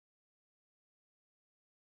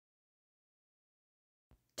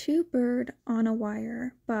Two Bird on a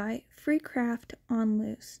Wire by Freecraft on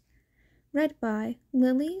Loose. Read by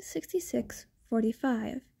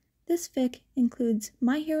Lily6645. This fic includes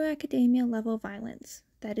My Hero Academia level violence.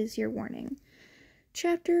 That is your warning.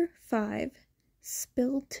 Chapter 5.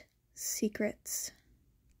 Spilt Secrets.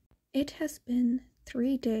 It has been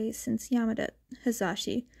 3 days since Yamada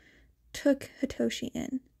Hazashi took Hitoshi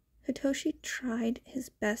in. Hitoshi tried his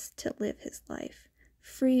best to live his life,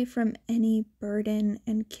 free from any burden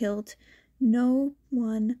and guilt no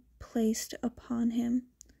one placed upon him.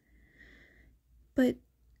 But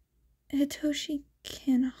Hitoshi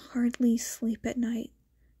can hardly sleep at night.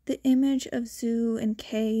 The image of Zu and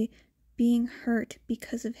Kei being hurt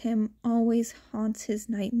because of him always haunts his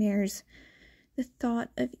nightmares. The thought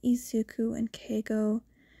of Izuku and Keigo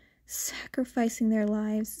sacrificing their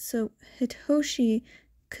lives so Hitoshi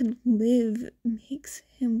could live makes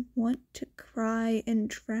him want to cry and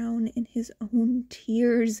drown in his own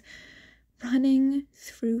tears. Running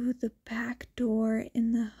through the back door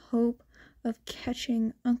in the hope of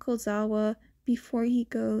catching Uncle Zawa before he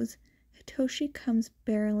goes, Hitoshi comes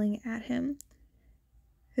barreling at him.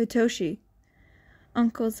 "Hitoshi."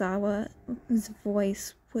 Uncle Zawa's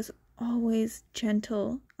voice was always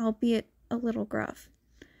gentle, albeit a little gruff.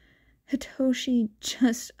 Hitoshi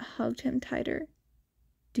just hugged him tighter.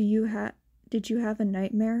 Did you have a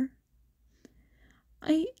nightmare?"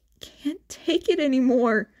 "I can't take it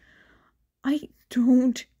anymore. I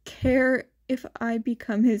don't care if I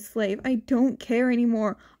become his slave. I don't care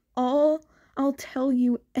anymore. I'll tell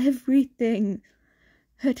you everything."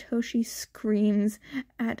 Hitoshi screams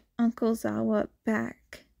at Uncle Zawa's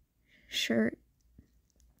back shirt.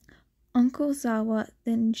 Uncle Zawa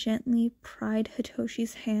then gently pried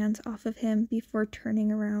Hitoshi's hands off of him before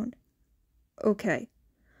turning around. "Okay,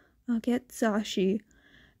 I'll get Zashi,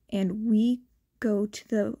 and we go to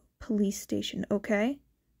the police station, okay?"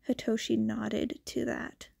 Hitoshi nodded to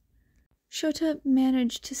that. Shota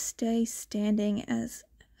managed to stay standing as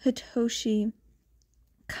Hitoshi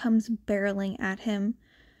comes barreling at him.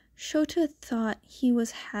 Shota thought he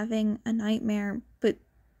was having a nightmare, but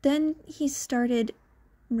then he started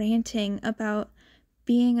ranting about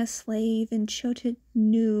being a slave, and Shota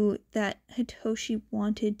knew that Hitoshi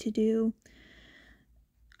wanted to do.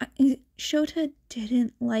 Shota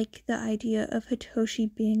didn't like the idea of Hitoshi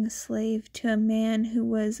being a slave to a man who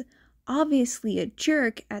was obviously a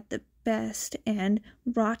jerk at the best and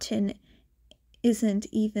rotten isn't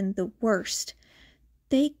even the worst.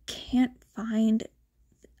 They can't find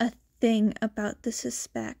a thing about the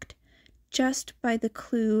suspect just by the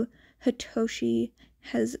clue Hitoshi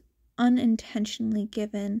has unintentionally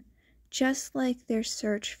given. Just like their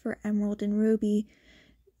search for Emerald and Ruby,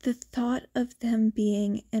 the thought of them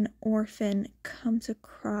being an orphan comes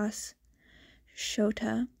across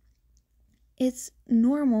Shota. It's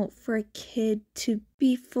normal for a kid to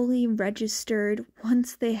be fully registered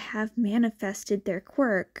once they have manifested their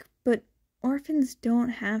quirk, but orphans don't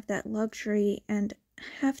have that luxury and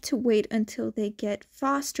have to wait until they get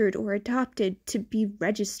fostered or adopted to be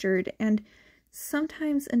registered, and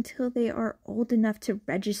sometimes until they are old enough to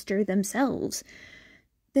register themselves.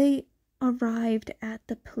 They arrived at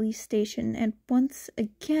the police station and once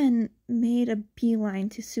again made a beeline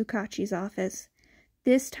to Sukachi's office.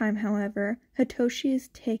 This time, however, Hitoshi is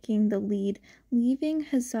taking the lead, leaving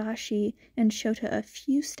Hazashi and Shota a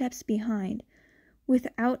few steps behind.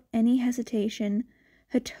 Without any hesitation,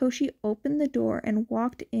 Hitoshi opened the door and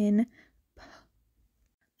walked in,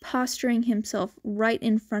 posturing himself right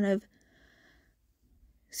in front of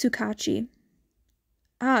Sukachi.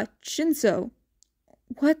 "Ah, Shinso,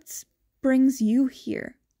 what brings you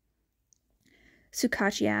here?"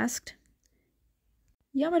 Sukachi asked.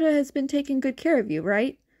 "Yamada has been taking good care of you,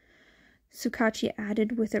 right?" Sukachi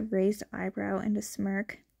added with a raised eyebrow and a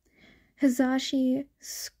smirk. Hazashi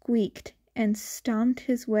squeaked and stomped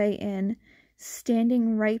his way in,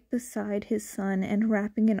 standing right beside his son and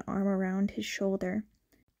wrapping an arm around his shoulder.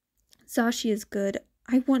 "Zashi is good.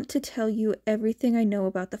 I want to tell you everything I know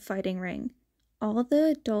about the fighting ring." All the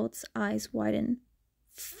adults' eyes widen.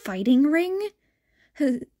 "Fighting ring?"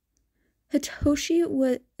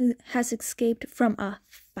 Hitoshi has escaped from a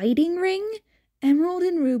fighting ring? Emerald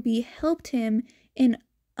and Ruby helped him. In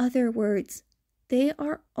other words, they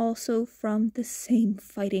are also from the same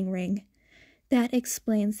fighting ring. That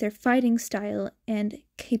explains their fighting style and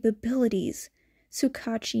capabilities.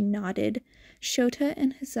 Sukachi nodded. Shota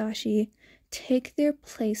and Hazashi take their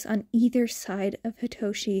place on either side of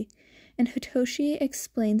Hitoshi, and Hitoshi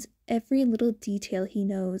explains every little detail he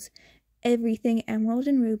knows. Everything Emerald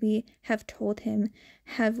and Ruby have told him,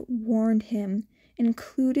 have warned him,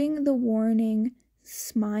 including the warning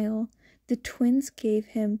smile, the twins gave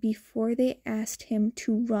him before they asked him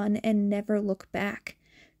to run and never look back.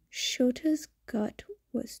 Shota's gut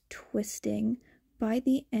was twisting by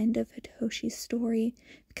the end of Hitoshi's story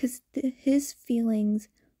because his feelings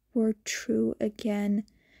were true again.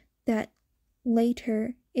 That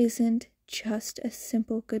later isn't just a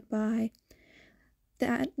simple goodbye.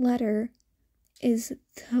 That letter is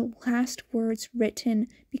the last words written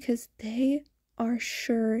because they are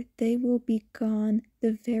sure they will be gone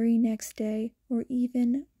the very next day or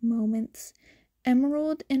even moments.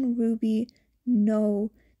 Emerald and Ruby know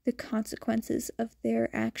the consequences of their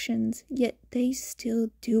actions, yet they still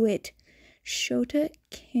do it. Shota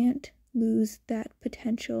can't lose that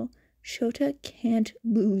potential. Shota can't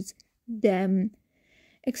lose them.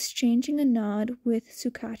 Exchanging a nod with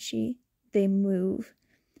Tsukachi, they move.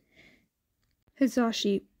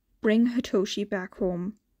 Hisashi, bring Hitoshi back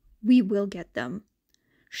home. We will get them.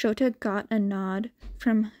 Shota got a nod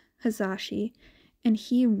from Hisashi, and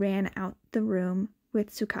he ran out the room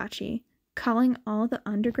with Tsukachi, calling all the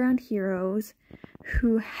underground heroes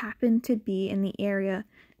who happen to be in the area.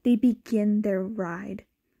 They begin their raid.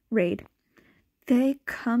 They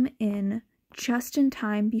come in just in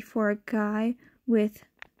time before a guy with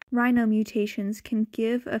rhino mutations can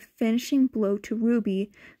give a finishing blow to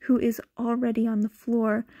Ruby, who is already on the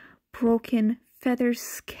floor, broken, feathers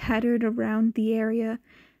scattered around the area.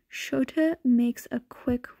 Shota makes a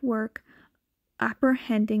quick work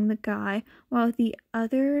apprehending the guy while the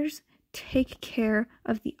others take care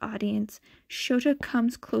of the audience. Shota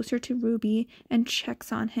comes closer to Ruby and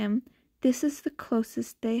checks on him. This is the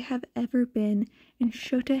closest they have ever been, and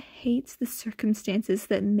Shota hates the circumstances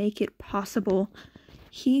that make it possible.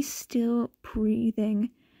 He's still breathing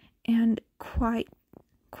and quite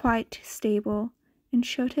stable, and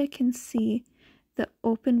Shota can see the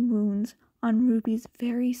open wounds on Ruby's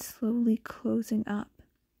very slowly closing up.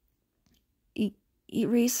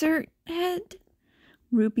 Eraser head?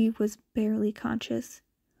 Ruby was barely conscious.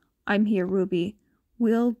 I'm here, Ruby.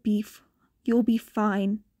 You'll be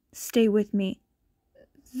fine. Stay with me.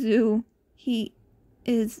 He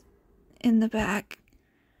is in the back.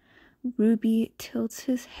 Ruby tilts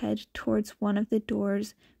his head towards one of the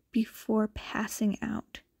doors before passing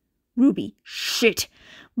out. Ruby, shit!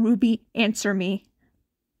 Ruby, answer me.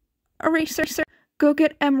 Eraser, sir. Go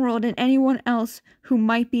get Emerald and anyone else who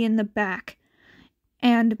might be in the back.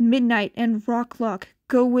 And Midnight and Rocklock,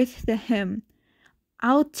 go with him.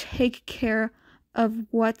 I'll take care of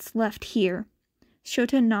what's left here.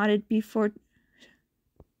 Shota nodded before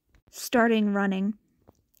starting running.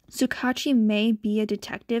 Tsukachi may be a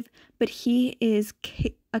detective, but he is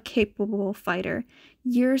a capable fighter.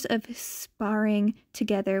 Years of sparring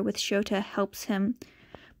together with Shota helps him.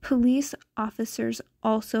 Police officers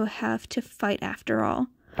also have to fight after all.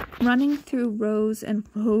 Running through rows and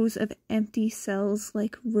rows of empty cells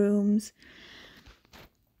like rooms,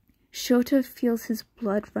 Shota feels his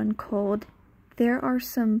blood run cold. There are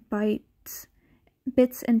some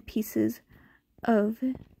bits and pieces of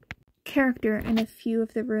character in a few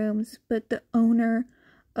of the rooms, but the owner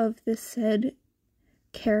of the said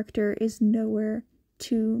character is nowhere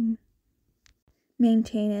to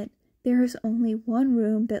maintain it. There is only one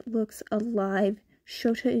room that looks alive.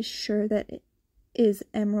 Shota is sure that it is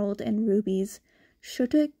Emerald and Ruby's.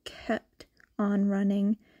 Shota kept on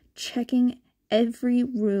running, checking every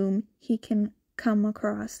room he can come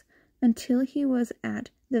across, until he was at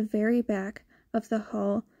the very back of the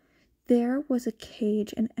hall. There was a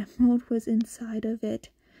cage and Emerald was inside of it.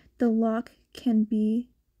 The lock can be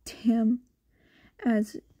damn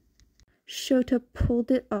as Shota pulled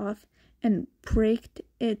it off and braked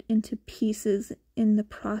it into pieces in the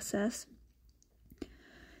process.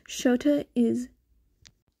 Shota is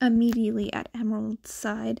immediately at Emerald's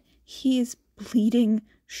side. He is bleeding.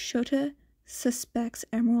 Shota suspects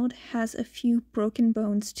Emerald has a few broken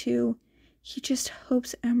bones too. He just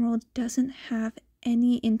hopes Emerald doesn't have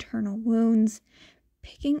any internal wounds.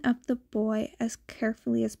 Picking up the boy as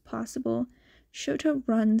carefully as possible, Shota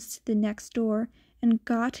runs to the next door and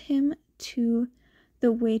got him to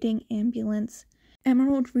the waiting ambulance.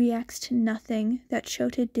 Emerald reacts to nothing that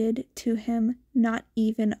Shota did to him, not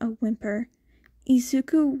even a whimper.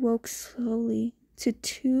 Izuku woke slowly to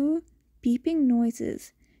two beeping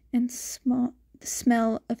noises and the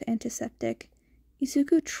smell of antiseptic.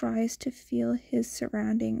 Izuku tries to feel his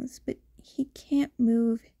surroundings, but he can't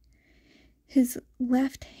move his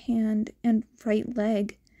left hand and right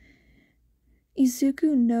leg.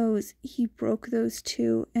 Izuku knows he broke those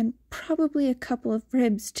two, and probably a couple of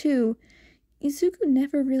ribs too. Izuku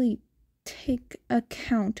never really take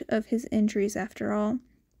account of his injuries after all.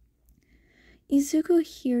 Izuku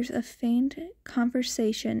hears a faint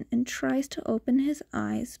conversation and tries to open his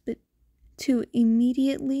eyes, but to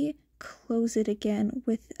immediately close it again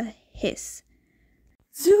with a hiss.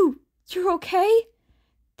 "Zoo, you're okay?"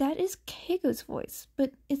 That is Keigo's voice,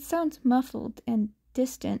 but it sounds muffled and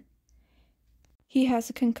distant. "He has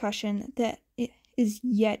a concussion that is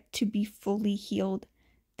yet to be fully healed.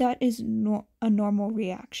 That is a normal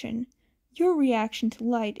reaction. Your reaction to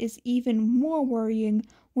light is even more worrying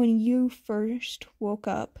when you first woke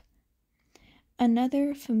up."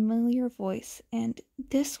 Another familiar voice, and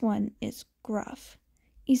this one is gruff.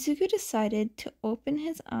 Izuku decided to open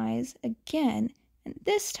his eyes again, and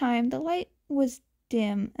this time the light was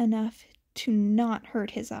dim enough to not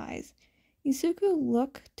hurt his eyes. Izuku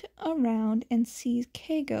looked around and sees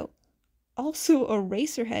Keigo, also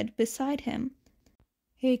Eraserhead, beside him.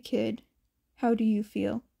 "Hey kid, how do you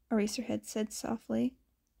feel?" Eraserhead said softly.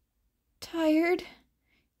 "Tired,"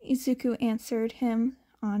 Izuku answered him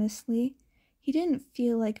honestly. He didn't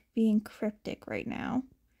feel like being cryptic right now.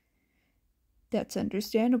 "That's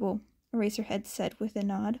understandable," Eraserhead said with a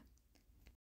nod.